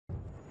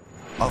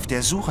Auf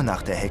der Suche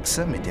nach der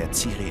Hexe, mit der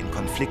Ciri in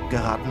Konflikt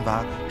geraten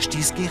war,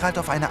 stieß Geralt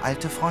auf eine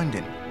alte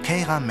Freundin,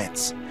 Keira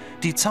Metz.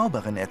 Die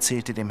Zauberin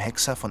erzählte dem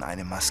Hexer von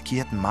einem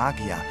maskierten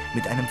Magier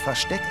mit einem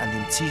Versteck, an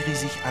dem Ciri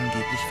sich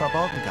angeblich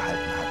verborgen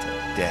gehalten hatte.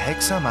 Der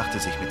Hexer machte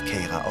sich mit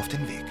Keira auf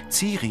den Weg.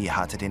 Ciri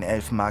hatte den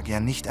Elfenmagier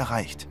nicht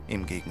erreicht,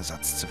 im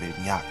Gegensatz zur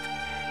wilden Jagd.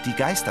 Die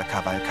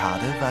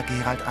Geisterkavalkade war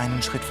Geralt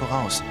einen Schritt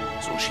voraus,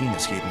 so schien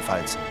es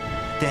jedenfalls.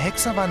 Der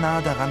Hexer war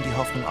nahe daran, die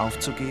Hoffnung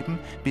aufzugeben,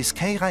 bis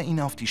Keira ihn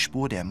auf die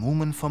Spur der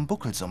Mumen vom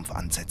Buckelsumpf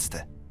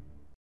ansetzte.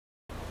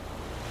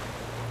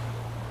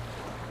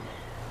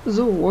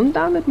 So, und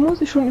damit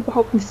muss ich schon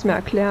überhaupt nichts mehr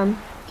erklären.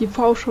 Die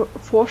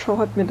Vorschau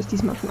hat mir das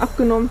diesmal schon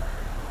abgenommen.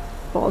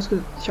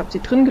 Vorausgesetzt, ich habe sie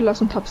drin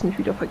gelassen und habe es nicht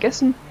wieder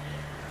vergessen.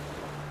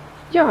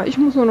 Ja, ich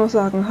muss nur noch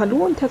sagen, hallo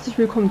und herzlich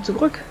willkommen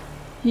zurück.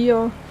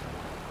 Hier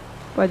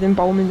bei den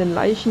baumelnden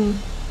Leichen,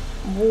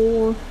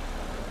 wo...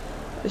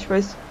 Ich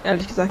weiß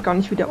ehrlich gesagt gar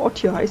nicht, wie der Ort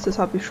hier heißt, das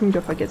habe ich schon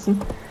wieder vergessen.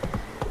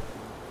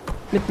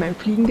 Mit meinem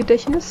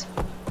Fliegengedächtnis.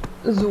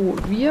 So,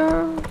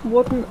 wir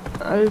wurden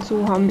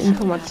also, haben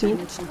Informationen.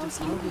 Du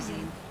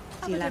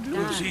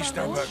siehst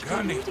aber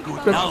gar nicht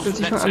gut aus.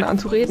 Plötzlich fangen alle an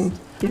zu reden.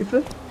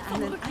 Hilfe?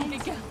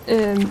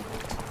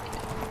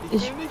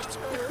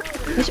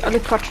 Nicht alle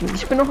quatschen.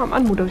 Ich bin noch am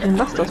Anmoderieren.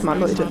 Lasst das mal,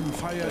 Leute.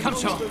 Komm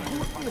schon.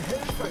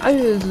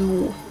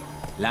 Also.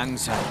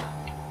 Langsam.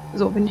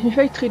 So, wenn ich mich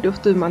wegdrehe,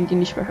 dürfte man die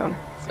nicht mehr hören.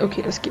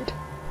 Okay, das geht.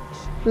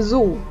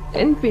 So,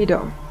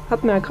 entweder,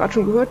 hat man ja gerade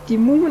schon gehört, die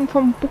Mumen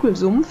vom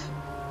Buckelsumpf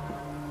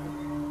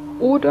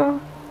oder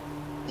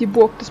die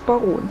Burg des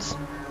Barons.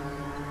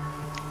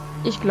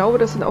 Ich glaube,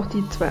 das sind auch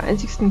die zwei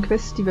einzigsten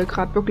Quests, die wir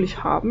gerade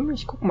wirklich haben.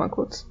 Ich gucke mal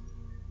kurz.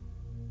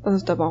 Das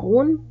ist der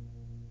Baron.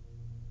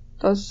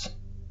 Das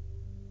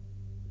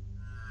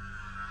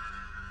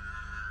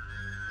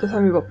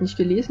haben wir überhaupt nicht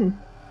gelesen.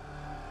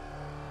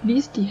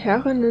 Lies die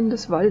Herrinnen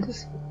des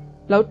Waldes.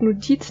 Laut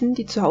Notizen,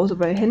 die zu Hause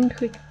bei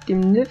Hendrik, dem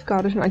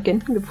nilfgaardischen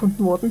Agenten,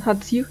 gefunden wurden,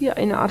 hat Ciri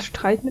eine Art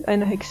Streit mit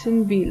einer Hexe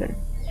in Wäldern.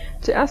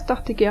 Zuerst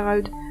dachte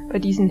Geralt, bei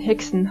dieser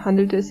Hexe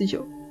handelte es sich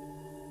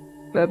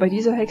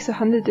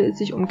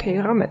um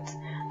Keira Metz.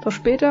 Doch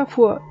später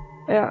erfuhr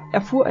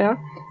er,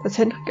 dass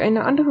Hendrik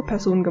eine andere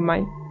Person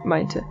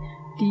meinte,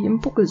 die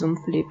im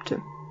Buckelsumpf lebte.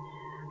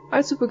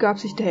 Also begab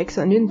sich der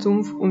Hexer in den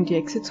Sumpf, um die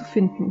Hexe zu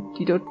finden,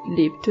 die dort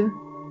lebte,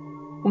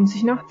 um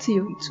sie nach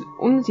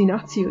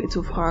Ciri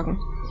zu fragen.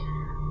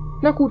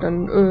 Na gut,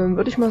 dann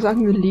würde ich mal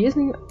sagen, wir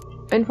lesen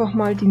einfach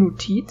mal die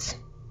Notiz.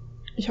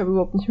 Ich habe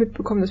überhaupt nicht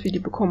mitbekommen, dass wir die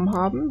bekommen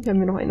haben. Hier haben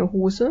wir noch eine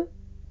Hose.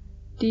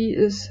 Die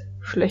ist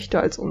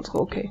schlechter als unsere,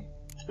 okay.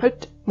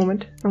 Halt,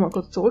 Moment, nochmal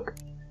kurz zurück.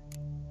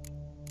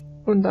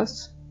 Und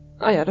das...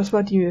 Ah ja, das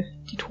war die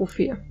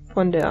Trophäe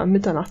von der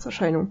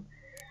Mitternachtserscheinung.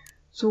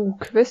 So,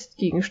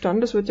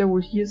 Questgegenstand, das wird ja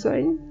wohl hier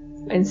sein.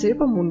 Ein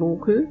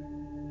Silbermonokel.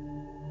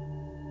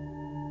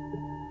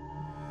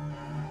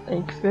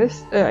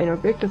 Ein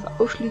Objekt, das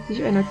ausschließlich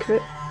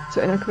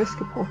zu einer Quest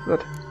gebraucht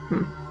wird.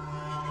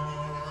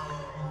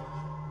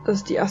 Das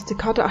ist die erste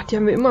Karte. Ach, die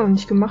haben wir immer noch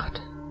nicht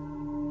gemacht.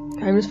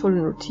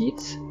 Geheimnisvolle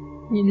Notiz.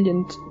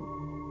 Liliens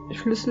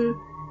Schlüssel.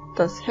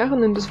 Das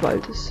Herrinnen des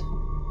Waldes.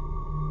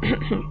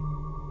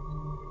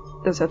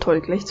 Das ist ja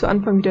toll. Gleich zu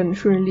Anfang wieder eine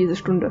schöne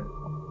Lesestunde.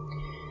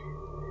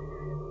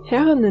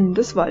 Herrinnen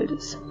des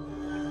Waldes.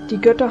 Die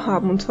Götter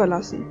haben uns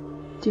verlassen.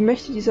 Die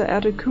Mächte dieser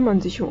Erde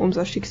kümmern sich um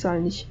unser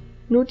Schicksal nicht.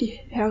 Nur die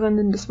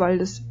Herrinnen des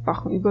Waldes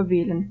wachen über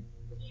Wäldern.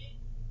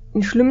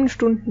 In schlimmen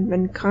Stunden,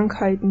 wenn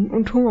Krankheiten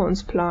und Hunger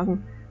uns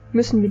plagen,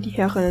 müssen wir die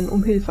Herrinnen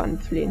um Hilfe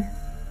anflehen.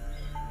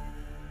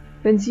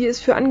 Wenn sie es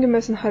für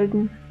angemessen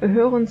halten,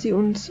 erhören sie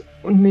uns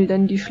und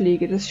mildern die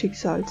Schläge des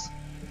Schicksals.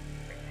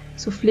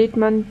 So erfleht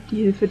man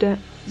die Hilfe der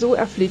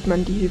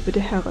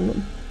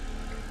Herrinnen.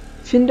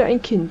 Finde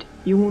ein Kind,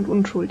 jung und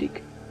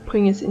unschuldig,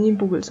 bring es in den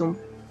Buckelsumpf.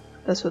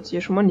 Das hört sich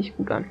ja schon mal nicht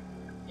gut an.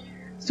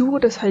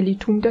 Suche das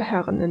Heiligtum der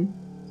Herrinnen.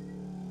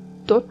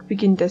 Dort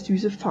beginnt der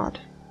süße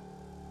Pfad.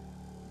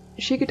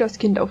 Schicke das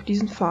Kind auf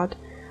diesen Pfad,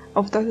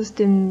 auf dass es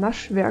dem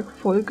Naschwerk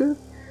folge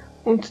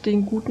und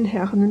den guten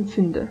Herrinnen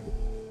finde.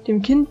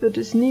 Dem Kind wird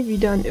es nie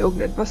wieder an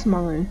irgendetwas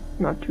mangeln,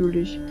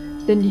 natürlich,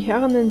 denn die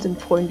Herrinnen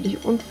sind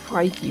freundlich und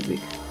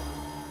freigebig.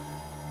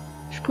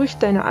 Sprich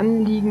deine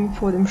Anliegen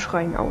vor dem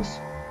Schrein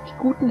aus. Die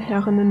guten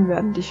Herrinnen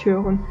werden dich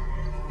hören,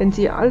 wie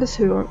sie alles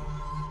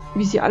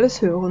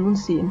hören und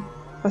sehen,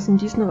 was in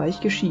diesem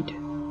Reich geschieht.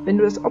 Wenn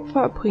du das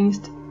Opfer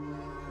erbringst,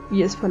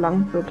 wie es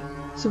verlangt wird,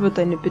 so wird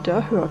deine Bitte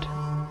erhört.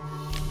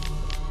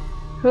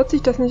 Hört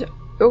sich das nicht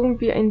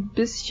irgendwie ein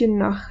bisschen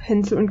nach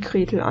Hänsel und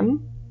Gretel an?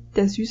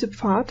 Der süße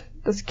Pfad?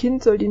 Das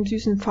Kind soll dem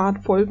süßen Pfad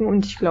folgen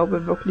und ich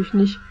glaube wirklich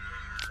nicht,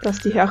 dass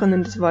die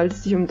Herrinnen des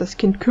Waldes sich um das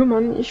Kind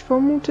kümmern. Ich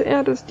vermute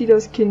eher, dass die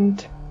das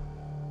Kind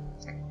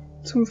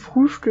zum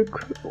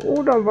Frühstück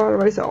oder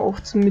wahlweise auch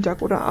zum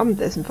Mittag- oder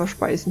Abendessen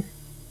verspeisen.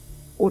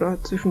 Oder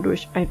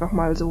zwischendurch einfach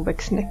mal so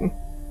wegsnacken.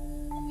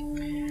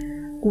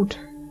 Gut,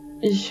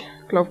 ich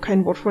glaube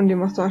kein Wort von dem,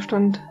 was da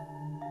stand.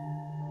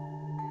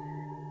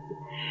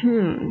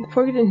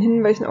 Folge den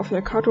Hinweisen auf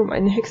der Karte, um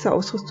eine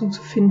Hexerausrüstung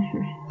zu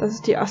finden. Das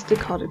ist die erste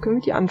Karte. Können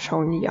wir die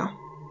anschauen? Ja.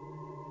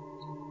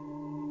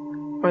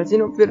 Mal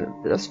sehen, ob wir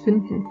das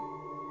finden.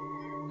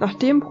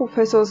 Nachdem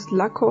Professor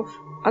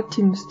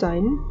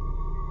Atimstein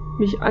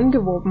mich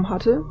angeworben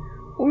hatte,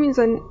 um in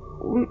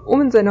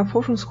seiner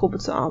Forschungsgruppe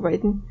zu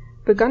arbeiten,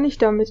 begann ich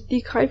damit,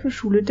 die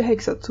Schule der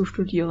Hexer zu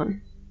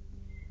studieren.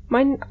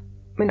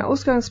 Mein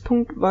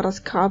Ausgangspunkt war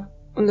das Grab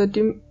unter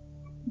dem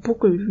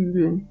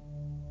Buckelhügeln.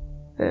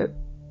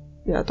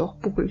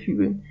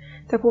 Buckelhügeln.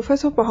 Der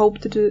Professor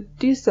behauptete,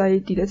 dies sei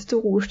die letzte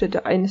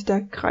Ruhestätte eines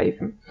der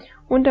Greifen,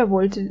 und er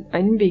wollte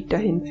einen Weg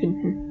dahin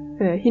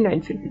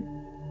hineinfinden.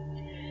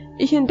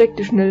 Ich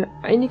entdeckte schnell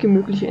einige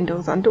mögliche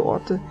interessante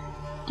Orte,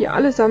 die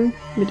allesamt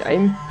mit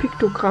einem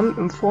Piktogramm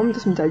in Form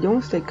des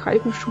Medaillons der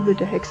Schule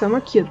der Hexer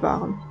markiert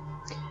waren.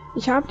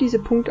 Ich habe diese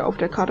Punkte auf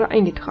der Karte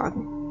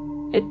eingetragen.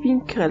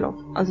 Edwin Krellow,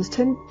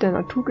 Assistent der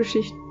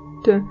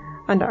Naturgeschichte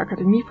an der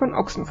Akademie von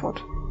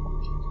Oxenford.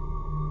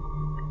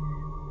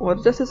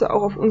 Wurde das ist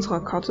auch auf unserer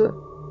Karte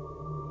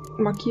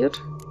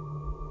markiert?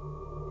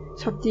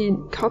 Ich habe die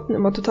Karten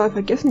immer total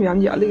vergessen. Wir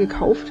haben die alle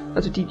gekauft,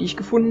 also die ich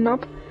gefunden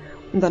habe.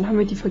 Und dann haben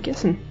wir die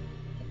vergessen.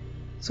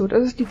 So,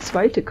 das ist die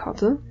zweite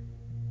Karte.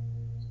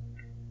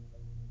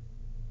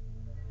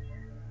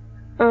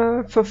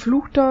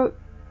 Verfluchter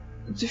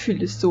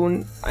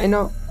Syphilis-Sohn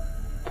einer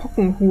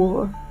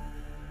Pockenhure.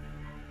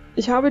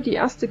 Ich habe die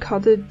erste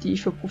Karte, die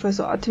ich für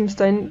Professor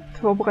Atimstein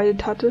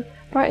vorbereitet hatte,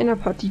 bei einer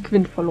Partie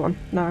Quint verloren.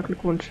 Na,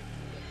 Glückwunsch.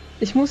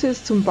 Ich muss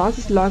jetzt wieder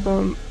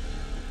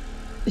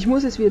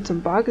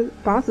zum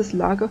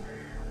Basislager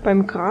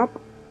beim Grab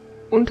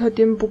unter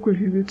dem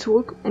Buckelhügel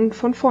zurück und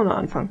von vorne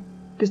anfangen.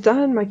 Bis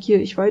dahin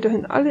markiere ich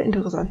weiterhin alle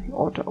interessanten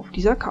Orte auf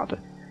dieser Karte.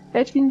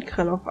 Edwin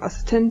Krellow,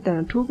 Assistent der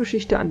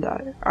Naturgeschichte an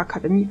der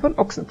Akademie von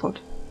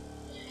Oxenford.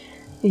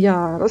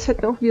 Ja, das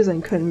hätten auch wir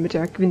sein können mit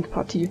der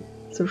Quint-Partie,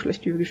 so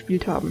schlecht wie wir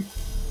gespielt haben.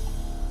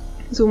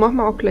 So, machen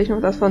wir auch gleich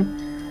noch das von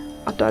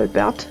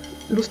Adalbert,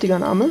 lustiger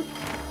Name.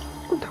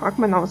 Guten Tag,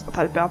 mein Name ist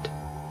Adalbert.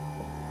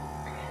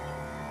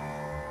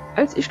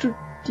 Als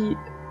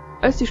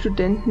die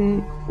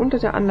Studenten unter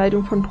der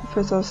Anleitung von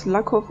Professor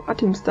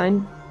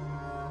Atimstein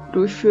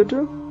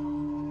durchführte,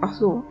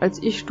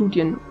 als ich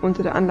Studien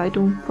unter der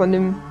Anleitung von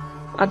dem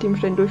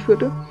Atimstein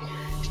durchführte,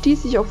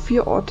 stieß ich auf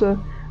 4 Orte,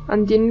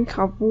 an denen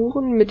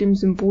Gravuren mit dem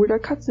Symbol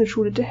der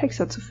Schule der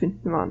Hexer zu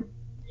finden waren.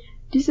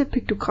 Diese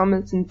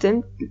Piktogramme sind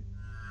sämtlich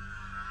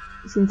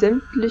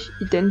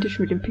identisch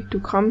mit dem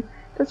Piktogramm,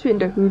 das wir in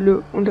der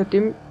Höhle unter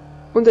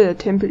der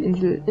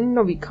Tempelinsel in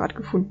Novigrad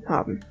gefunden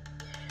haben.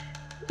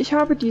 Ich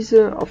habe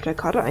diese auf der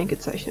Karte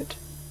eingezeichnet.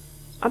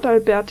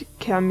 Adalbert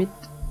Kermit,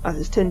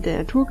 Assistent der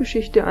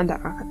Naturgeschichte an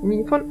der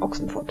Akademie von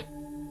Oxenford.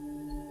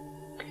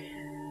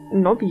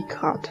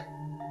 Novigrad.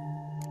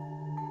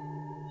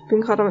 Ich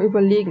bin gerade am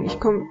Überlegen. Ich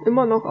komme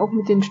immer noch auch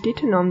mit den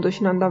Städtenamen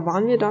durcheinander.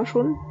 Waren wir da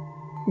schon?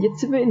 Jetzt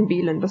sind wir in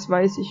Wäldern, das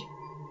weiß ich.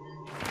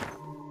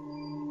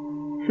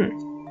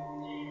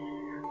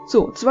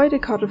 So, zweite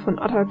Karte von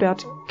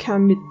Adalbert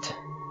Kermit.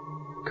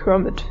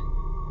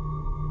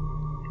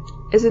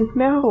 Es sind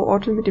mehrere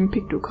Orte mit dem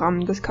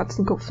Piktogramm des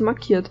Katzenkopfs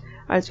markiert,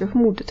 als wir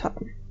vermutet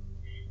hatten.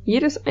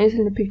 Jedes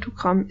einzelne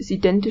Piktogramm ist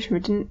identisch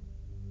mit den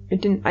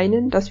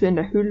einen, das wir in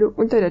der Höhle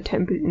unter der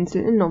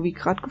Tempelinsel in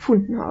Novigrad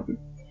gefunden haben.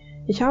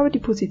 Ich habe die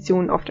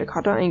Position auf der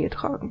Karte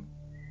eingetragen.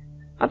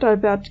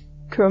 Adalbert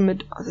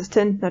Kermit,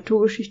 Assistent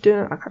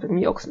Naturgeschichte,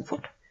 Akademie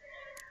Oxenford.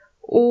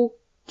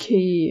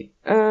 Okay,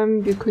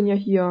 wir können ja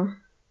hier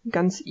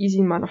ganz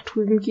easy mal nach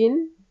drüben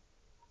gehen.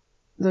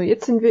 So,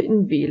 jetzt sind wir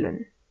in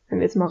Wäldern. Wenn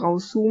wir jetzt mal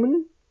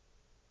rauszoomen.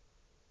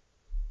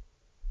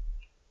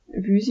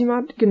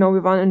 Wysimat, genau,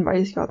 wir waren in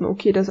Weißgarten.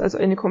 Okay, das ist also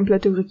eine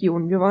komplette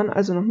Region. Wir waren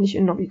also noch nicht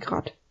in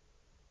Novigrad.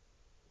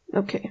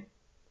 Okay.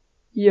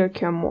 Hier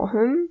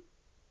Kermorhen.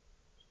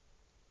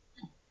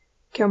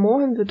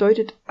 Kermorhen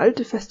bedeutet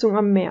alte Festung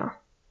am Meer,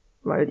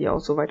 weil die auch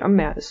so weit am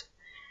Meer ist.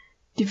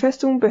 Die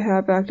Festung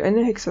beherbergt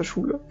eine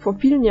Hexerschule. Vor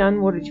vielen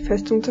Jahren wurde die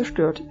Festung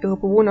zerstört, ihre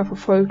Bewohner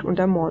verfolgt und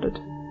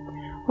ermordet.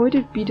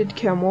 Heute bietet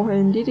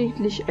Kermorhen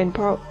lediglich ein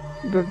paar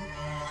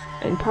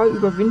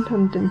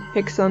überwinternden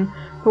Hexern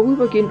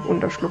vorübergehend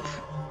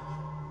Unterschlupf,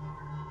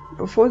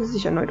 bevor sie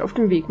sich erneut auf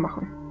den Weg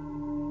machen.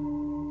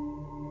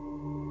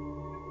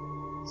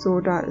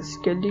 So, da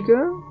ist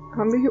Gellige.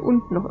 Haben wir hier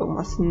unten noch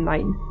irgendwas?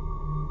 Nein.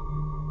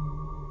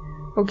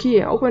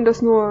 Okay, auch wenn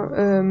das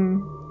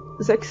nur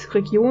 6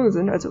 Regionen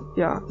sind, also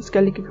ja, das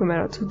Gellige können wir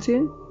dazu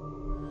zählen.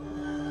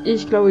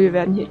 Ich glaube, wir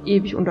werden hier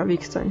ewig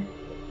unterwegs sein.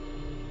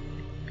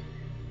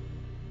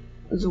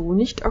 So,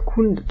 nicht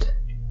erkundet.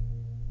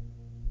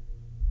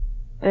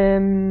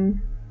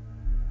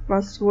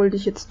 Was wollte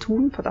ich jetzt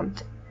tun?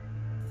 Verdammt.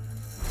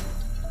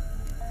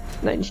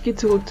 Nein, ich gehe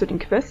zurück zu den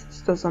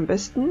Quests, das ist am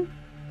besten.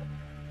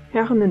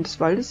 Herren des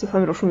Waldes, das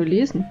haben wir doch schon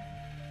gelesen.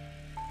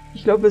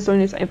 Ich glaube, wir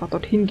sollen jetzt einfach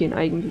dorthin gehen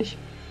eigentlich.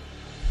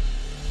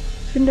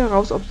 Finde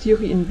heraus, ob sie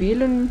in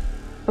Wäldern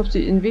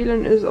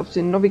ist, ob sie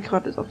in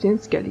Novigrad ist, ob sie in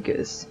Skellige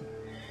ist.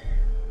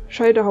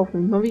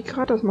 Scheiterhaufen in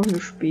Novigrad, das machen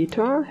wir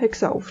später.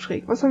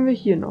 Hexeraufträge, was haben wir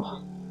hier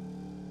noch?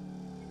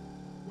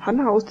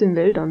 Hanna aus den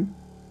Wäldern.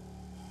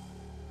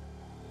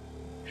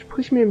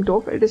 Sprich mit dem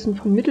Dorfältesten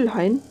von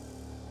Mittelhain.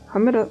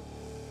 Haben wir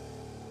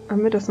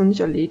Haben wir das noch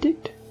nicht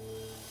erledigt?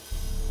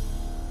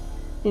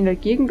 In der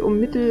Gegend um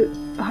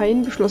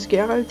Mittelhain beschloss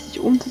Geralt, sich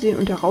umzusehen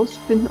und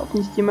herauszufinden, ob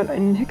nicht jemand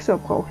einen Hexer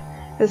braucht.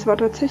 Es war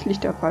tatsächlich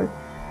der Fall.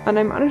 An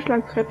einem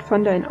Anschlagbrett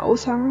fand er einen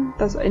Aushang,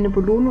 dass eine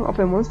Belohnung auf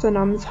ein Monster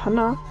namens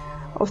Hanna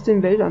aus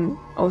den Wäldern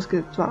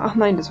ausgesetzt war. Ach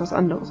nein, das ist was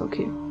anderes,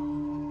 okay.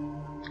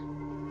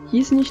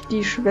 Hieß nicht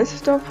die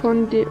Schwester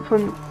die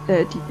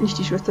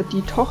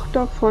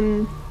Tochter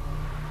von...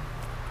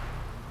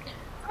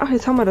 Ach,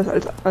 jetzt haben wir das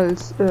als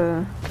Quest,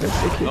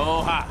 okay.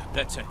 Oha,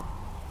 Plätze.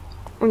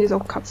 Und jetzt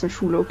auch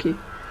Katzenschule, okay.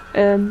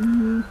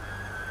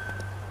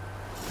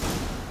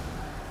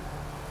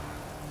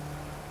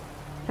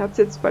 Hat's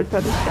jetzt bald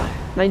fertig? Ja.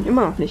 Nein,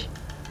 immer noch nicht.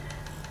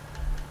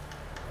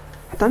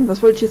 Verdammt,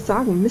 was wollte ich jetzt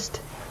sagen?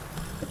 Mist.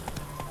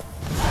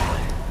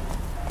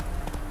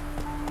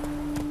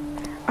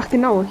 Ach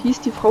genau,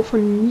 hieß die Frau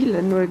von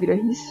Nielen, oder wie der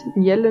hieß?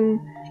 Nielen,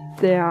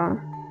 der...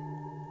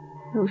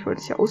 Oh, ich wollte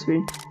es ja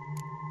auswählen.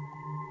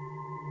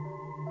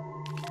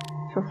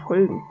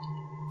 Verfolgen.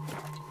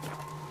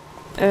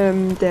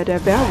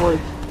 Der Werwolf.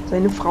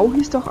 Seine Frau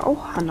hieß doch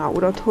auch Hanna,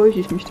 oder täusche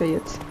ich mich da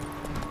jetzt?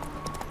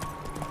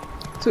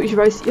 So, ich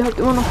weiß, ihr habt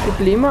immer noch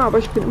Probleme, aber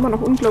ich bin immer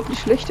noch unglaublich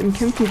schlecht im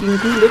Kämpfen gegen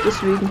Ghule,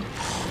 deswegen...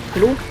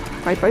 Hallo?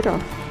 Reit weiter.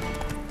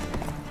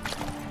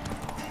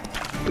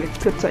 Bleibt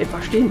Plötze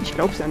einfach stehen, ich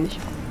glaub's ja nicht.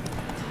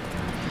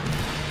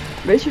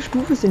 Welche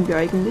Stufe sind wir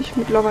eigentlich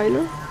mittlerweile?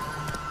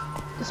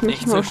 Das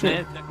möchte ich mal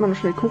noch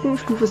schnell gucken.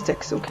 Stufe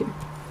 6, okay.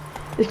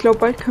 Ich glaube,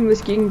 bald können wir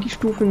es gegen die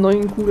Stufe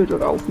 9 Ghule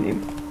dort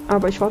aufnehmen.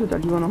 Aber ich warte da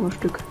lieber noch ein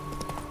Stück.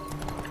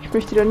 Ich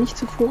möchte da nicht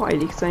zu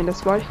voreilig sein,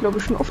 das war ich glaube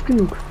schon oft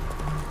genug.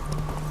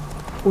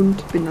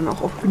 Und bin dann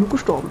auch oft genug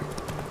gestorben.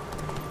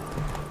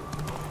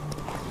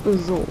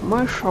 So,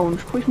 mal schauen.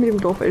 Sprich mit dem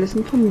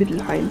Dorfältesten von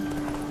Mittelhain.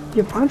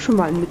 Wir waren schon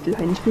mal in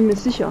Mittelhain, ich bin mir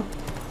sicher.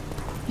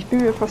 Ich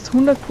bin mir fast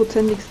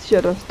 100%ig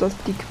sicher, dass das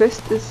die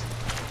Quest ist.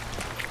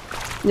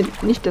 Ne,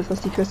 nicht, dass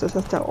das die Quest ist,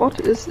 dass der Ort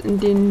ist, in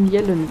dem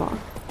Nielen war.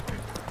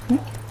 Hm?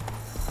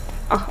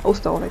 Ach,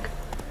 Ausdauer weg.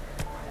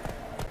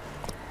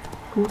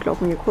 Gut,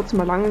 laufen wir kurz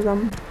mal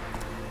langsam.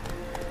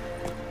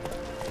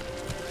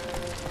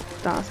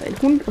 Da ist ein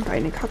Hund und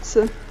eine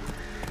Katze.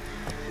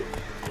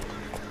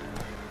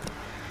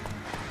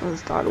 Was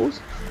ist da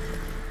los?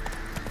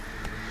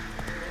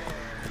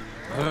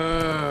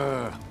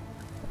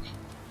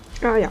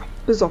 Ah ja,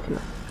 Besoffene.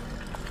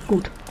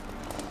 Gut.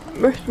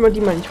 Möchten wir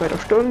die mal nicht weiter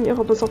stören in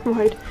ihrer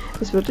Besoffenheit?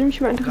 Es würde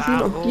mich mal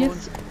interessieren, ob die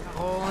jetzt...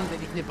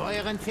 Wenn ich eine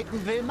Bäuerin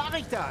ficken will, mache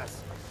ich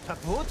das.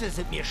 Verbote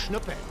sind mir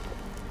Schnuppe.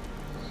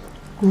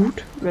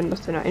 Gut, wenn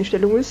das deine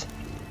Einstellung ist.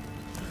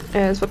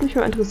 Es würde mich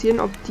mal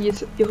interessieren, ob die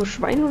jetzt ihre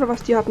Schweine oder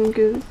was die hatten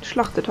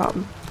geschlachtet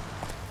haben.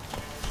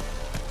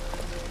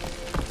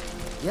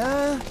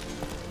 Ja.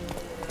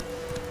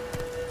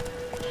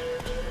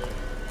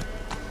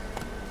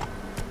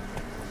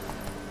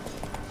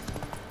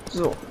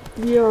 So,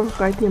 wir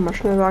reiten hier mal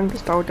schnell lang,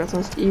 das dauert ja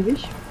sonst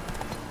ewig.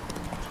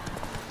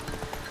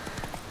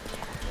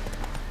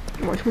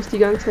 Oh, ich muss die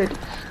ganze Zeit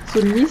so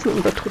Niesen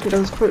unterdrücken,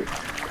 das ist voll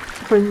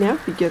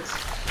nervig jetzt.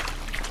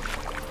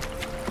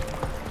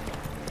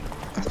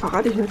 Das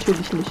verrate ich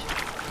natürlich nicht.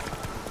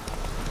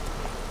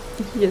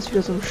 Und hier ist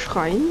wieder so ein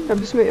Schrein, da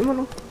müssen wir immer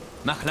noch...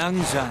 Mach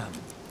langsam.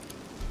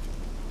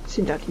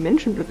 Sind da die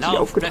Menschen plötzlich Lauf,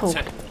 aufgetaucht?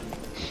 Plätze.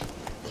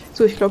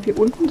 So, ich glaube hier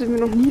unten sind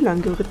wir noch nie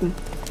lang geritten.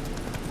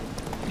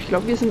 Ich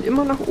glaube, wir sind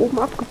immer nach oben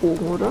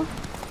abgebogen, oder?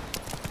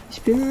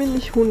 Ich bin mir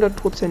nicht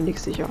 100%ig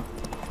sicher.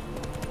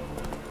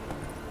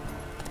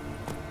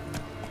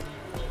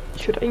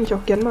 Ich würde eigentlich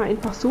auch gerne mal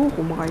einfach so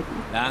rumreiten.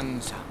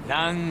 Langsam,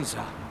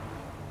 langsam.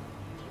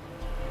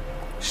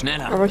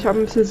 Schneller. Aber ich habe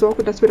ein bisschen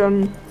Sorge, dass wir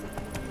dann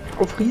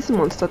auf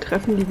Riesenmonster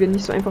treffen, die wir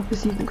nicht so einfach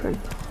besiegen können.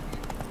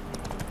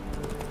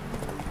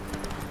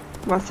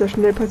 Was ja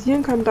schnell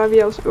passieren kann, da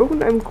wir aus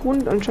irgendeinem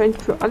Grund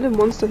anscheinend für alle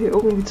Monster hier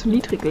irgendwie zu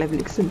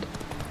niedriglevelig sind.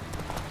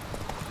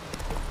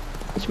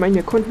 Ich meine,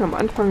 wir konnten am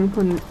Anfang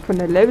von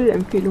der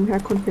Level-Empfehlung her,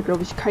 konnten wir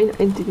glaube ich kein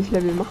einziges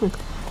Level machen.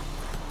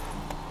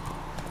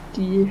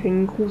 Die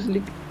hängen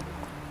gruselig.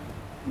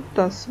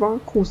 Das war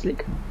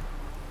gruselig.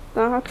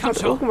 Da hat gerade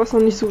irgendwas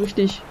noch nicht so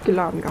richtig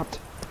geladen gehabt.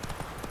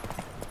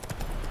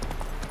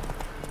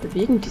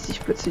 Bewegen die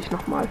sich plötzlich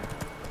nochmal.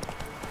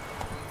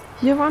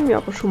 Hier waren wir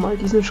aber schon mal.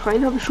 Diesen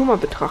Schrein habe ich schon mal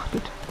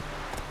betrachtet.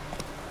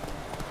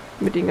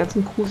 Mit den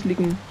ganzen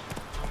gruseligen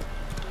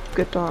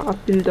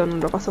Götterabbildern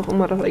oder was auch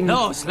immer das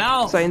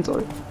eigentlich sein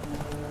soll.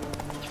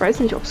 Ich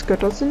weiß nicht, ob es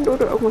Götter sind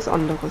oder irgendwas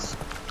anderes.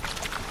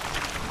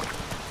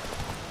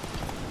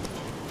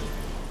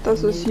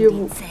 Das ist hier,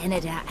 wo... Die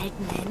Zähne der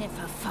alten Henne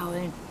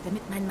verfaulen,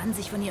 damit mein Mann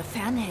sich von ihr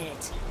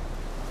fernhält.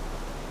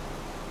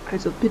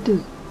 Also bitte,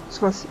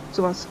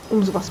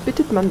 um sowas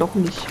bittet man doch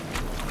nicht.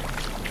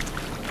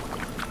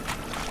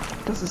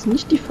 Das ist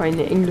nicht die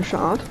feine englische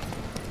Art.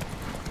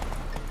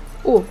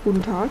 Oh,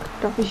 guten Tag.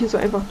 Darf ich hier so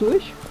einfach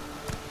durch?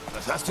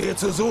 Was hast du hier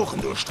zu suchen,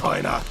 du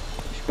Streuner?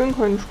 Ich bin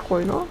kein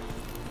Streuner.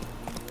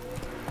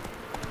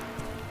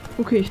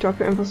 Okay, ich darf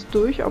hier einfach so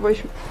durch, aber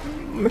ich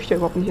möchte ja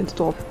überhaupt nicht ins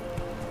Dorf.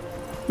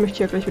 Ich möchte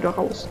ja gleich wieder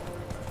raus.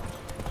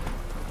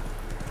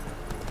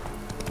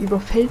 über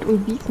Feld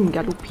und Wiesen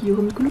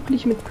galoppieren,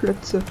 glücklich mit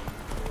Plötze.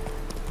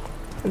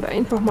 Und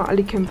einfach mal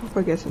alle Kämpfe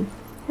vergessen.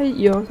 Hey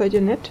ihr, seid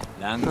ihr nett?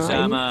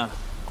 Langsamer. Nein.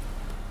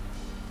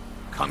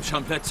 Komm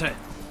schon, Plötze.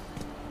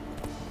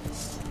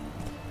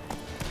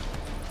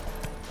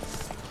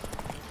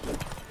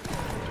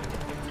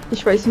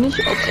 Ich weiß nicht,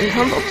 ob ein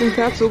Kampf auf dem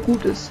Pferd so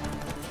gut ist.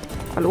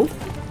 Hallo?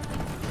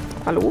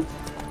 Hallo?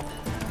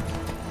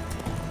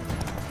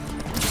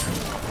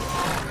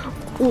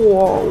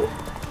 Wow.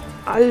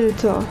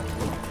 Alter.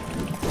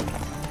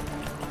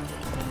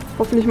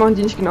 Hoffentlich machen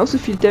die nicht genauso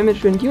viel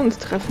Damage, wenn die uns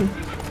treffen.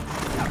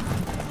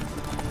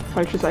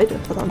 Falsche Seite,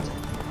 verdammt.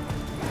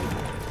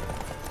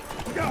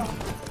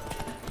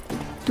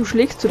 Du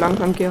schlägst zu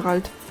langsam,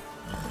 Geralt.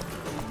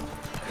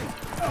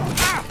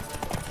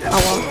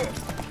 Aua.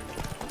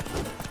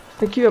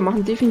 Okay, wir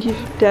machen definitiv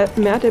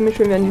mehr Damage,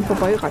 wenn wir an ihn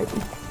vorbeireiten.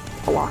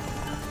 Aua.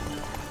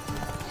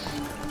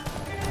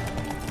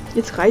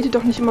 Jetzt reitet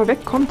doch nicht immer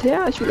weg. Kommt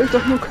her, ich will euch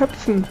doch nur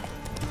köpfen.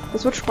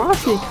 Das wird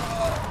spaßig.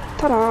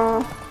 Tada.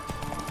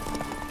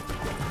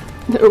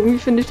 Irgendwie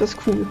finde ich das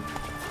cool.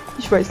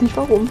 Ich weiß nicht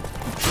warum.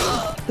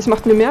 Es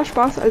macht mir mehr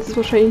Spaß, als es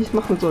wahrscheinlich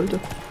machen sollte.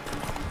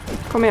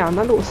 Komm her,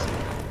 na los.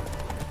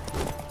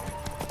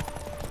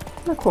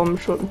 Na komm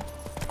schon.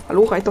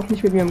 Hallo, reit doch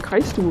nicht mit mir im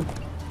Kreis, du.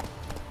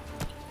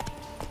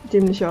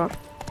 Dämlicher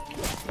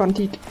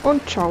Bandit.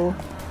 Und ciao.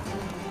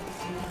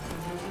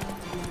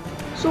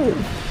 So.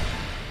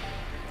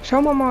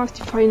 Schauen wir mal, was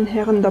die feinen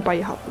Herren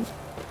dabei hatten.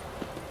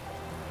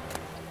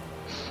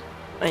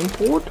 Ein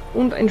Brot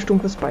und ein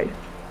stumpfes Beil.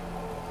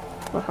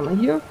 Was haben wir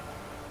hier?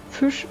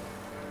 Fisch.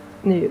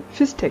 Nee,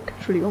 Fistek,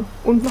 Entschuldigung.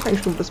 Und noch ein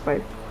stumpfes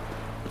Beil.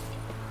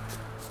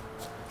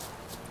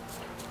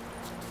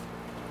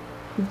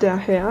 Der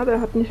Herr,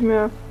 der hat nicht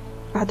mehr...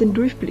 Er hat den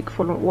Durchblick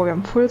verloren. Oh, wir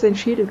haben voll seinen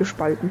Schädel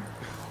gespalten.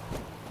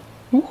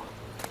 Huch.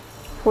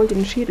 Voll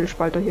den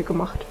Schädelspalter hier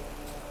gemacht.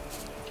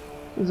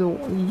 So,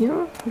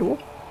 hier. Hallo.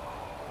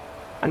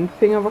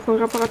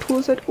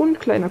 Anfängerwaffenreparaturset und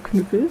kleiner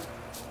Knüppel.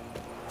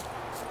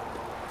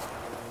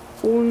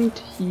 Und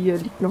hier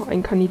liegt noch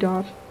ein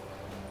Kandidat.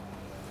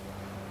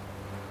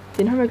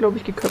 Den haben wir, glaube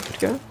ich, geköpft,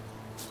 gell?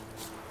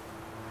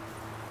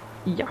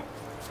 Ja.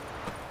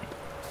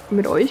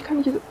 Mit euch kann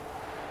ich jetzt...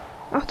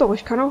 Ach doch,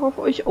 ich kann auch auf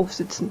euch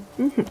aufsitzen.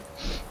 Mhm.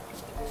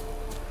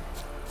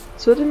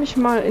 Es würde mich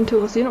mal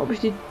interessieren, ob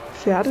ich die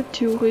Pferde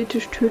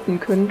theoretisch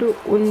töten könnte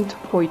und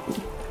häuten.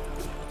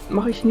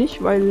 Mache ich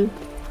nicht, weil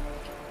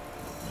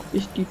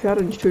ich die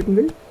Pferde nicht töten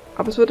will.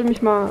 Aber es würde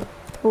mich mal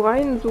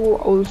rein so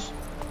aus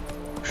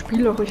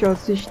spielerischer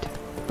Sicht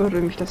würde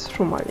mich das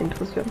schon mal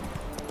interessieren.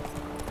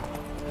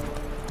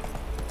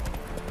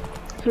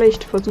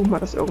 Vielleicht versuchen wir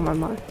das irgendwann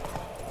mal.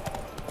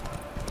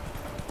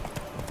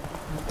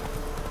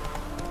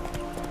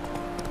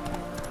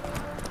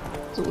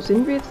 So,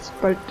 sind wir jetzt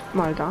bald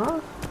mal da?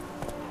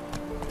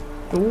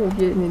 Oh,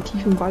 hier in den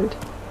tiefen Wald.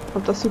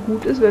 Ob das so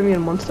gut ist, wenn wir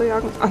ein Monster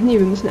jagen? Ach nee,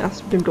 wir müssen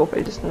erst mit dem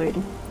Dorfältesten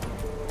reden.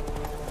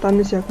 Dann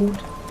ist ja gut.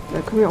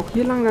 Dann können wir auch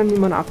hier lang, dann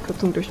nehmen wir eine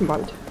Abkürzung durch den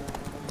Wald.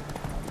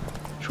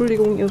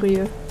 Entschuldigung, ihr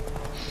Rehe.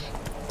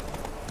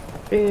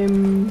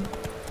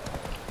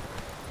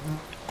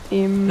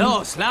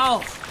 Los,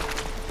 lauf!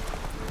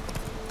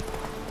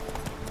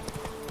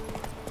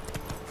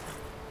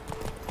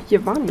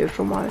 Hier waren wir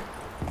schon mal.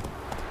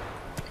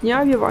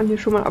 Ja, wir waren hier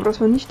schon mal, aber das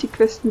war nicht die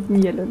Quest mit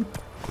Mielen.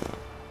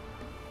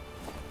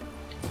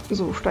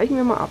 So, steigen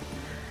wir mal ab.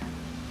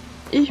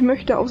 Ich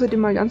möchte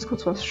außerdem mal ganz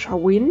kurz was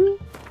schauen.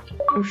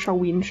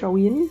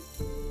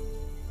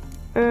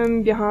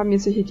 Wir haben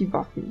jetzt hier die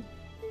Waffen.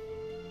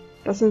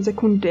 Das sind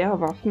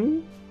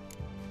Sekundärwaffen.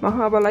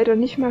 Machen aber leider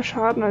nicht mehr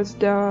Schaden als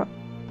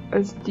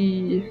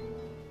die...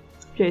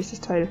 Wie heißt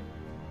das Teil?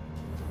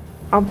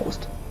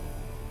 Armbrust.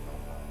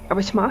 Aber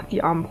ich mag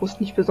die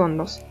Armbrust nicht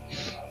besonders.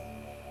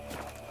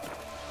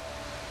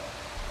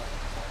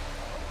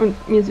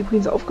 Und mir ist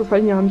übrigens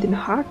aufgefallen, wir haben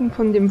den Haken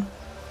von diesem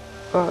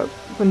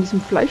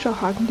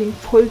Fleischerhaken-Ding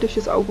voll durch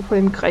das Auge von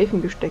dem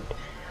Greifen gesteckt.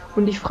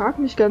 Und ich frage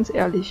mich ganz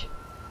ehrlich,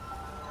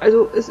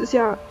 also es ist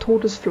ja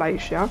totes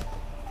Fleisch, ja?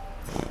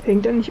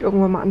 Fängt er nicht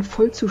irgendwann mal an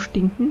voll zu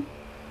stinken?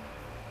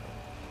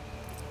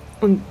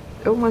 Und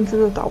irgendwann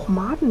sind da auch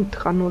Maden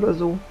dran oder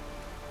so.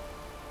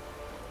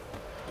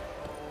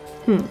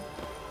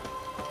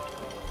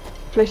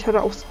 Vielleicht hat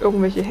er auch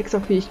irgendwelche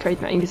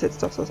Hexerfähigkeiten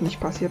eingesetzt, dass das nicht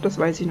passiert. Das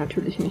weiß ich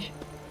natürlich nicht.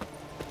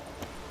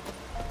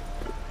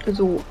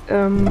 So,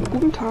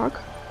 guten Tag.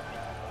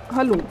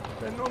 Hallo.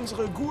 Wenn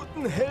unsere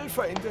guten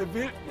Helfer in der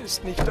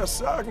Wildnis nicht das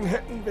Sagen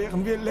hätten,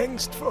 wären wir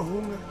längst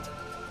verhungert.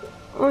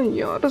 Oh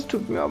ja, das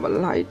tut mir aber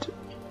leid.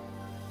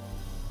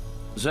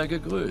 Sei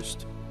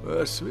gegrüßt.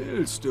 Was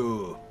willst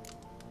du?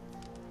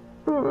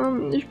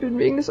 Ich bin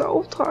wegen des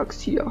Auftrags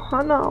hier.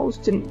 Hanna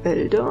aus den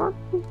Wäldern.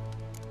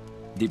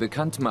 Die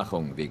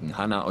Bekanntmachung wegen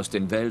Hanna aus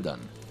den Wäldern,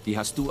 die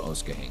hast du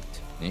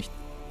ausgehängt, nicht?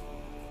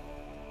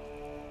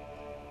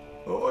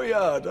 Oh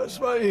ja, das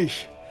war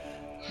ich.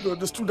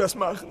 Würdest du das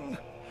machen?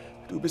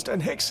 Du bist ein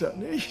Hexer,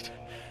 nicht?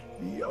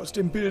 Wie aus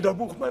dem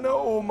Bilderbuch meiner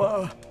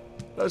Oma.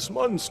 Das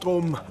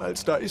Monstrum,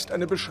 als da ist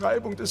eine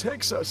Beschreibung des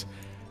Hexers.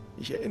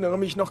 Ich erinnere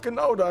mich noch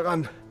genau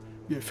daran,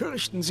 Wir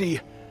fürchten sie.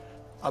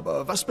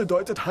 Aber was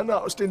bedeutet Hanna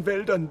aus den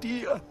Wäldern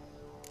dir?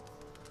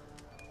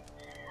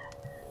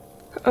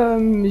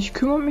 Ich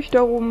kümmere mich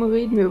darum,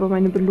 reden wir über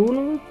meine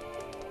Belohnung.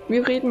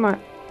 Wir reden mal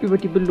über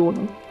die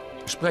Belohnung.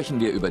 Sprechen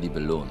wir über die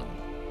Belohnung.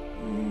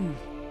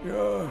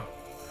 Ja,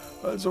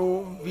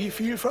 also wie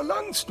viel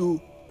verlangst du?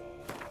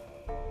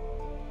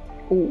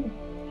 Oh.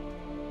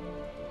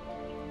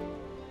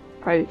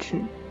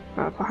 Falschen.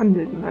 Ja,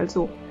 verhandeln.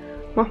 Also,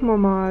 machen wir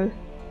mal.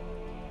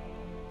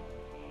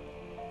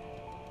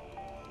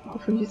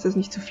 Hoffentlich ist das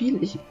nicht zu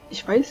viel.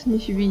 Ich weiß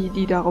nicht, wie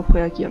die darauf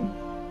reagieren.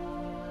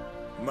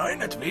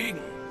 Meinetwegen,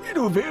 wie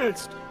du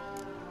willst.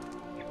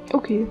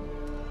 Okay.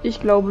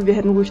 Ich glaube, wir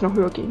hätten ruhig noch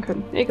höher gehen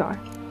können. Egal.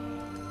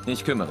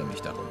 Ich kümmere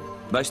mich darum.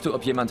 Weißt du,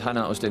 ob jemand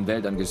Hanna aus den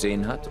Wäldern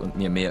gesehen hat und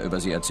mir mehr über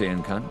sie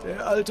erzählen kann?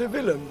 Der alte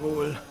Willem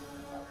wohl.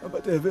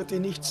 Aber der wird dir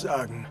nichts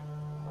sagen.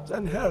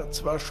 Sein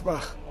Herz war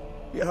schwach.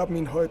 Wir haben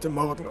ihn heute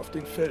Morgen auf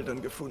den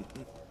Feldern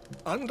gefunden.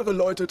 Andere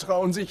Leute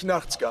trauen sich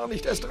nachts gar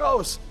nicht erst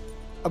raus.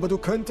 Aber du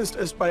könntest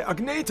es bei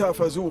Agneta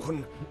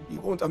versuchen.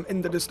 Die wohnt am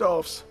Ende des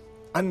Dorfs.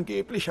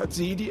 Angeblich hat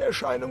sie die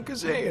Erscheinung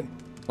gesehen.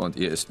 Und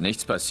ihr ist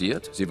nichts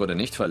passiert? Sie wurde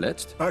nicht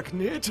verletzt?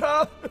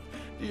 Agneta?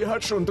 Die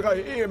hat schon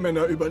 3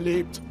 Ehemänner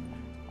überlebt.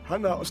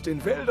 Hanna aus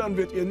den Wäldern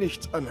wird ihr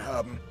nichts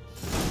anhaben.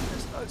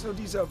 Ist also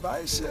dieser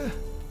Weiße?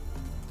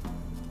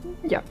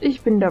 Ja,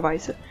 ich bin der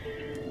Weiße.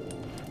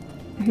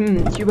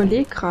 Ich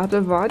überlege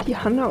gerade, war die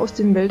Hanna aus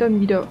den Wäldern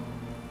wieder...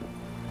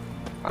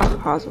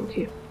 Ach, Hase,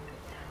 okay.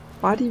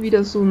 War die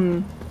wieder so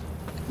eine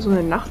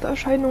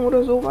Nachterscheinung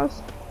oder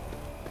sowas?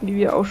 Wie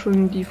wir auch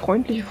schon die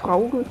freundliche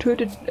Frau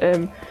getötet,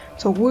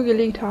 zur Ruhe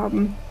gelegt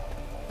haben.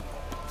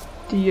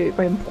 Die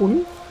beim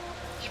Brunnen?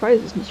 Ich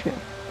weiß es nicht mehr.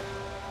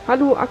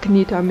 Hallo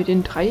Agneta mit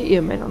den 3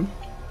 Ehemännern.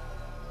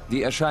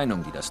 Die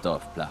Erscheinung, die das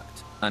Dorf plagt.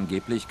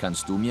 Angeblich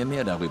kannst du mir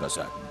mehr darüber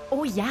sagen.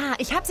 Oh ja,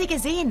 ich habe sie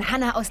gesehen,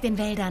 Hanna aus den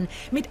Wäldern.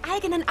 Mit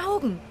eigenen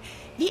Augen.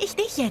 Wie ich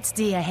dich jetzt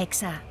sehe,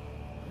 Hexer.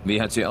 Wie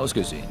hat sie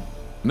ausgesehen?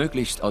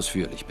 Möglichst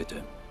ausführlich, bitte.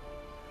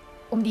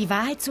 Um die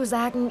Wahrheit zu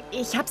sagen,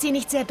 ich habe sie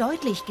nicht sehr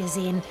deutlich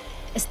gesehen.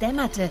 Es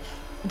dämmerte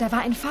und da war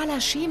ein fahler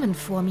Schemen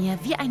vor mir,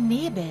 wie ein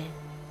Nebel.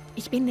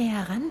 Ich bin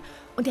näher heran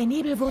und der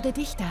Nebel wurde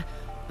dichter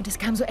und es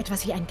kam so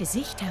etwas wie ein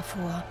Gesicht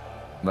hervor.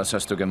 Was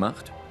hast du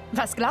gemacht?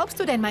 Was glaubst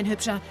du denn, mein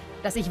Hübscher?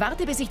 Dass ich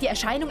warte, bis sich die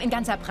Erscheinung in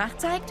ganzer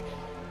Pracht zeigt?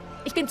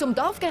 Ich bin zum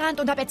Dorf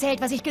gerannt und habe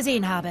erzählt, was ich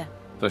gesehen habe.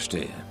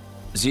 Verstehe.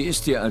 Sie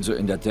ist dir also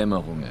in der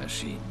Dämmerung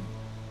erschienen.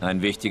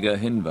 Ein wichtiger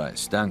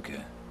Hinweis, danke.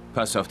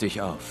 Pass auf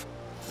dich auf.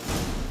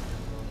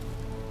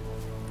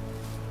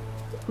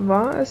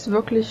 War es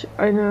wirklich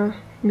eine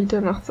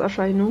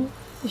Mitternachtserscheinung?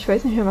 Ich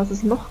weiß nicht mehr, was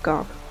es noch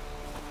gab.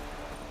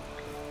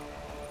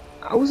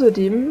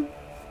 Außerdem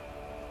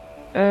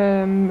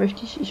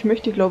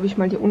möchte, glaube ich,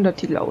 mal die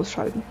Untertitel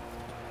ausschalten.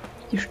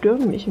 Die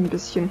stören mich ein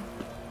bisschen.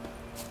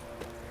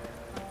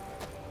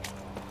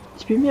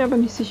 Ich bin mir aber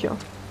nicht sicher.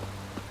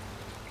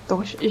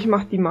 Doch, ich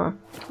mach die mal.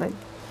 Nein,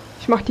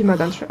 ich mach die mal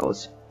ganz schnell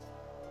aus.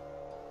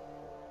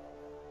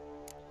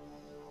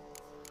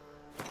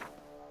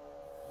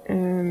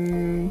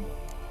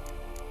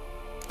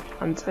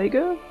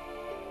 Anzeige?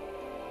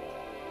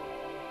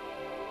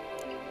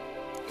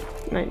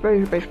 Nein,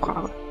 bei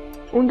Sprache.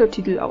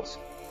 Untertitel aus.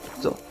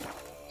 So.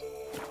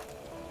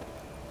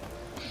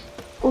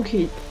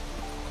 Okay.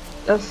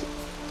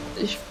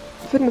 Ich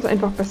finde es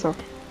einfach besser,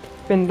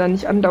 wenn da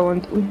nicht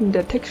andauernd unten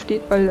der Text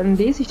steht, weil dann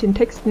lese ich den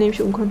Text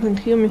nämlich und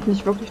konzentriere mich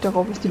nicht wirklich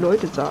darauf, was die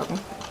Leute sagen.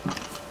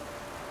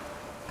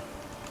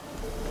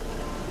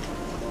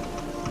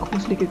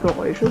 Gruselige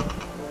Geräusche.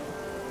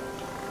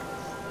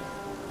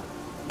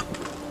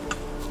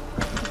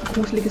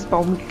 Gruseliges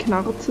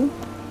Baumgeknarze.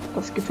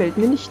 Das gefällt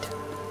mir nicht.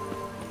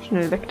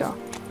 Schnell weg da.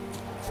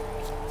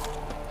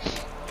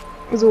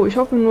 So, ich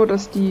hoffe nur,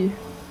 dass wir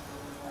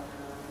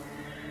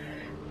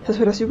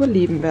das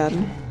überleben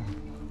werden.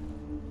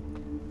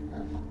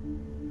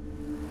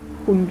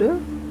 Hunde.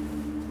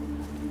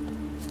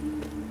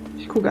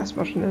 Ich gucke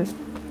erstmal schnell.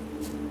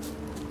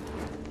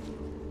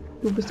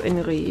 Du bist ein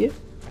Reh.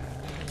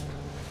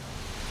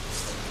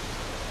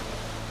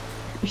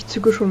 Ich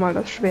zücke schon mal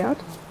das Schwert.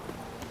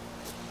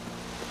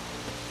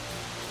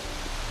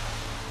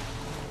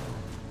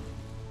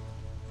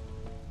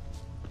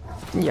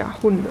 Ja,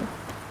 Hunde.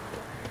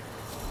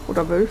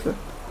 Oder Wölfe.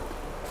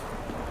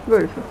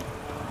 Wölfe.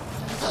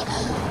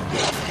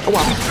 Aua.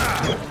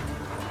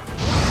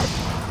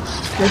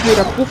 Ich habe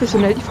wieder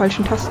professionell die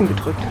falschen Tasten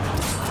gedrückt.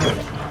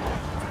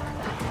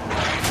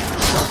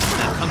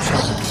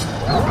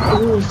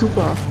 Oh,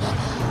 super.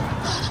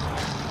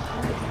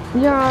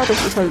 Ja,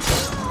 das ist halt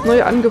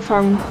neu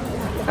angefangen.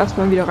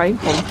 Erstmal wieder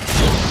reinkommen.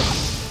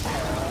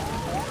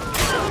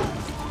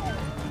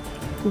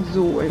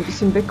 So, ein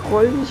bisschen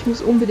wegrollen. Ich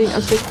muss unbedingt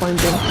ans Wegrollen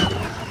denken.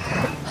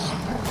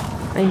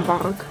 Ein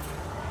Warg.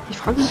 Ich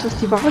frage mich, was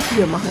die Warg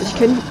hier machen. Ich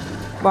kenne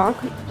Warg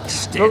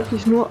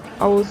wirklich nur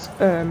aus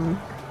Herr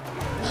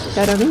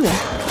der Ringe.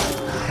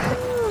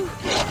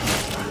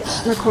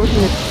 Na komm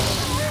mit.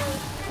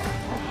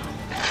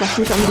 Lass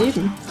mich am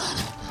Leben.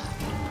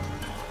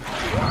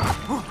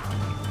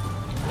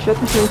 Ich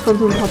werde mich nämlich von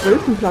so ein paar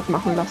Wölfen platt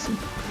machen lassen.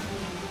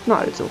 Na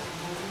also,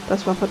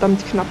 das war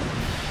verdammt knapp.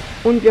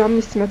 Und wir haben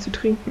nichts mehr zu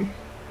trinken.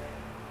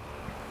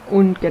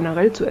 Und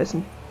generell zu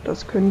essen.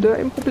 Das könnte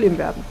ein Problem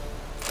werden.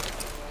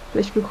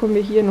 Vielleicht bekommen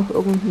wir hier noch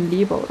irgendeinen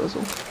Leber oder so.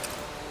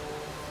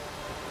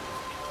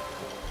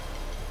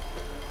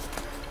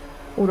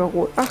 Oder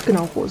roh. Ach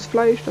genau, rohes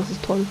Fleisch, das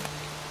ist toll.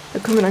 Da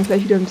können wir dann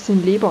gleich wieder ein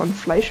bisschen Leber und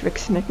Fleisch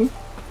wegsnacken.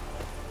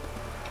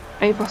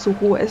 Einfach so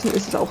roh essen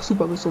ist es auch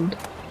super gesund.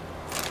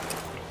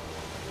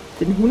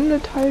 Den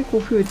Hundeteil,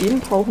 wofür wir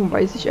den brauchen,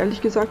 weiß ich ehrlich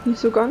gesagt nicht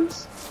so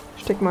ganz.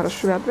 Steck mal das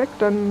Schwert weg,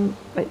 dann...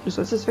 Nein, du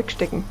sollst es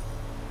wegstecken.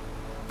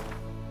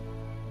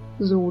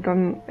 So,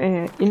 dann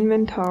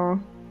Inventar.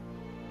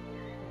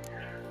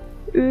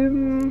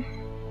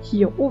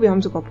 Hier. Oh, wir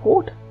haben sogar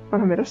Brot.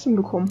 Wann haben wir das denn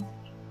bekommen?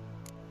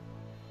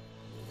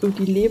 So,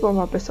 die Leber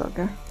war besser,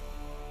 gell?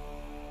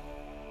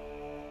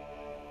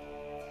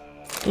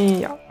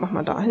 Ja, mach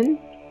mal dahin.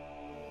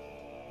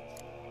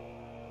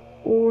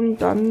 Und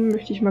dann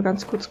möchte ich mal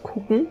ganz kurz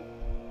gucken.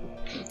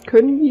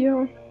 Können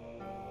wir,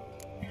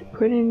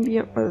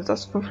 also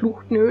das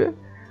verfluchte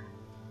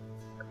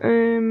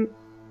Öl,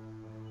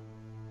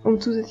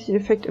 um zusätzlichen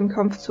Effekt im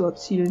Kampf zu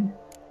erzielen.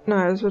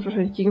 Naja, das wird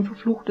wahrscheinlich gegen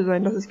Verfluchte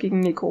sein, das ist gegen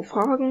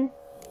Nekrophagen.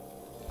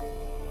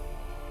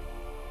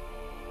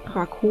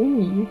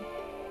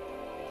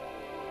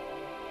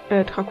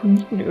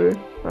 Drakonitenöl,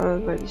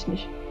 weiß ich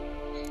nicht.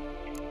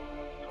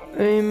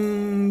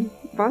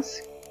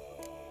 Was?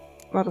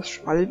 War das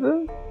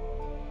Schwalbe?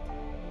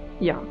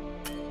 Ja.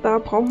 Da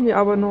brauchen wir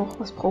aber noch,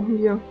 was brauchen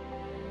wir?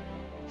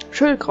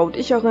 Schildkraut,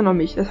 ich erinnere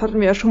mich, das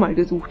hatten wir ja schon mal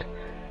gesucht.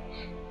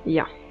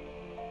 Ja.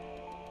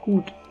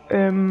 Gut,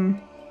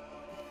 dann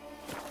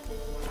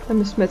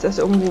müssen wir jetzt erst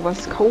irgendwo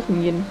was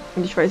kaufen gehen.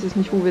 Und ich weiß jetzt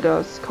nicht, wo wir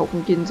das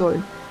kaufen gehen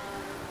sollen.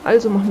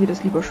 Also machen wir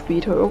das lieber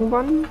später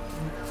irgendwann,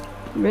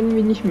 wenn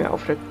wir nicht mehr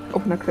auf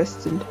einer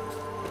Quest sind.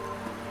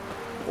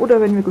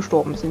 Oder wenn wir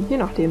gestorben sind, je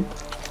nachdem.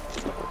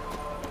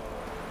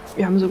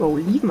 Wir haben sogar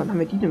Oliven, wann haben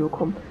wir die denn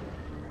bekommen?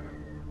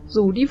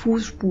 So, die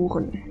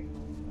Fußspuren.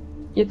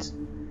 Jetzt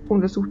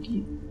untersucht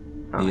die...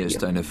 Hier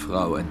ist eine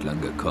Frau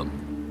entlang gekommen.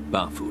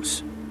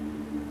 Barfuß.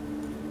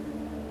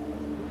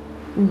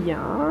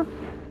 Ja.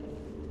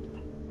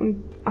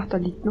 Und, ach, da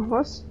liegt noch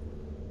was.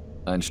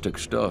 Ein Stück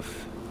Stoff,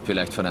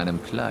 vielleicht von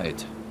einem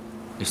Kleid,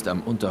 ist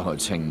am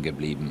Unterholz hängen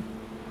geblieben.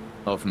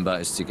 Offenbar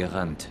ist sie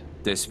gerannt.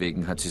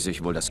 Deswegen hat sie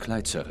sich wohl das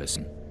Kleid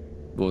zerrissen.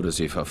 Wurde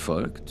sie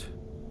verfolgt?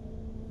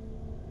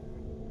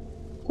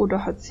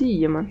 Oder hat sie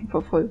jemanden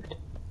verfolgt?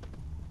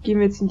 Gehen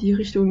wir jetzt in die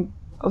Richtung,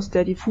 aus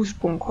der die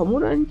Fußspuren kommen,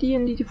 oder in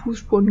die die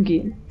Fußspuren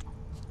gehen?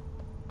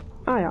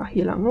 Ah ja,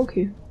 hier lang,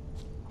 okay.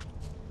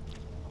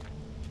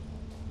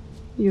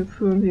 Hier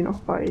führen wir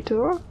noch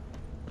weiter.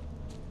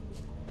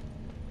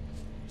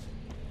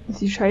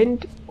 Sie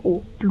scheint...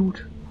 Oh,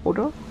 Blut,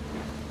 oder?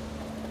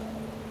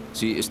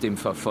 Sie ist dem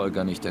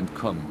Verfolger nicht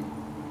entkommen.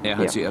 Er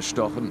hat sie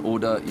erstochen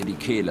oder ihr die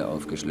Kehle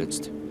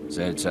aufgeschlitzt.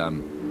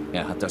 Seltsam.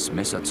 Er hat das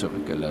Messer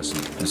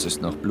zurückgelassen. Es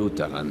ist noch Blut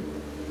daran.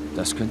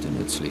 Das könnte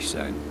nützlich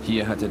sein.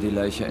 Hier hat er die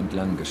Leiche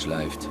entlang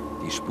geschleift.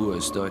 Die Spur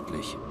ist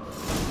deutlich.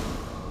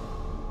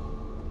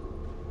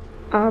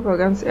 Aber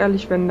ganz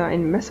ehrlich, wenn da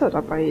ein Messer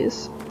dabei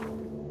ist,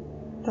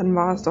 dann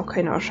war es doch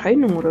keine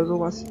Erscheinung oder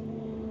sowas.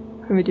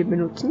 Können wir den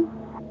benutzen?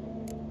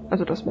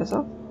 Also das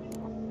Messer?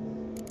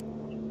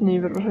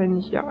 Nee, wird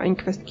wahrscheinlich ja ein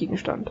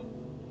Questgegenstand.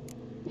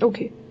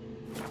 Okay.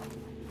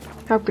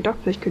 Ich habe gedacht,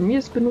 vielleicht können wir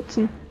es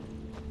benutzen.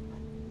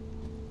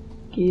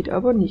 Geht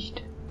aber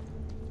nicht.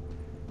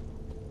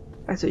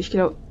 Also ich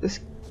glaube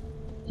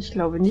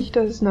nicht,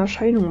 dass es eine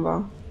Erscheinung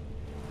war.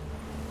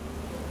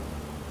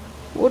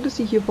 Wurde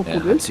sie hier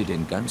verbuddelt? Er hat sie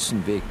den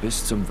ganzen Weg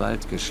bis zum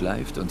Wald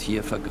geschleift und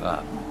hier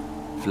vergraben.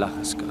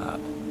 Flaches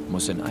Grab.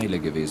 Muss in Eile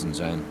gewesen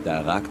sein.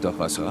 Da ragt doch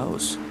was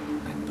raus.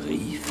 Ein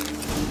Brief?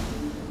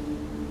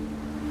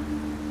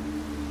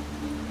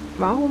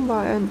 Warum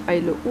war er in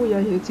Eile? Oh ja,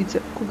 hier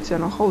guckt es ja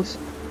noch raus.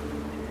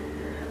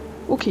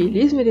 Okay,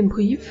 lesen wir den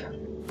Brief.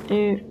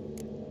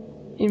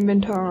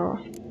 Inventar,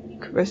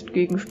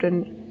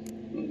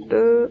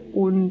 Questgegenstände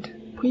und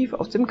Brief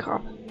aus dem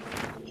Grab.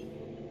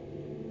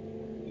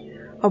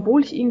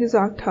 Obwohl ich Ihnen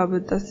gesagt habe,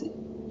 dass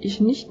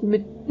ich nichts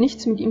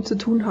mit ihm zu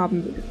tun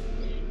haben will.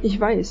 Ich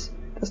weiß,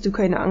 dass du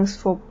keine Angst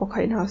vor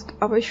Bockhain hast,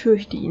 aber ich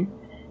fürchte ihn.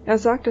 Er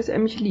sagt, dass er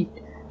mich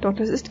liebt, doch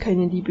das ist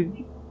keine Liebe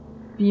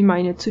wie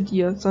meine zu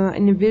dir, sondern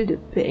eine wilde,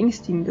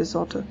 beängstigende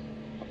Sorte.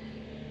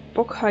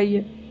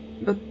 Bockhain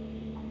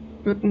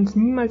wird uns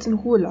niemals in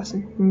Ruhe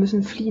lassen. Wir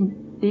müssen fliehen.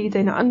 Lege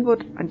deine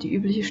Antwort an die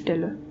übliche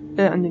Stelle,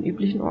 an den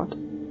üblichen Ort.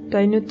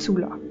 Deine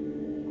Zula.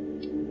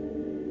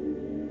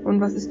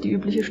 Und was ist die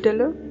übliche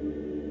Stelle?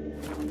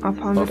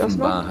 Erfahren wir das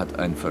noch? Offenbar hat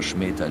ein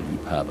verschmähter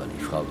Liebhaber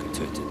die Frau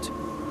getötet.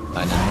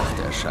 Eine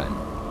Nachterscheinung.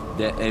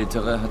 Der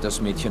Ältere hat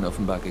das Mädchen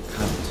offenbar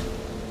gekannt.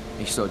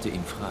 Ich sollte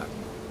ihn fragen.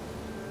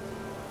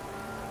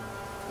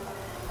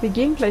 Wir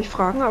gehen gleich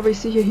fragen, aber ich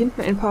sehe hier hinten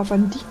ein paar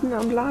Banditen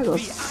am Lager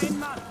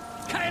sitzen.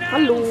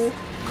 Hallo!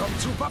 Komm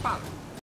zu Papa!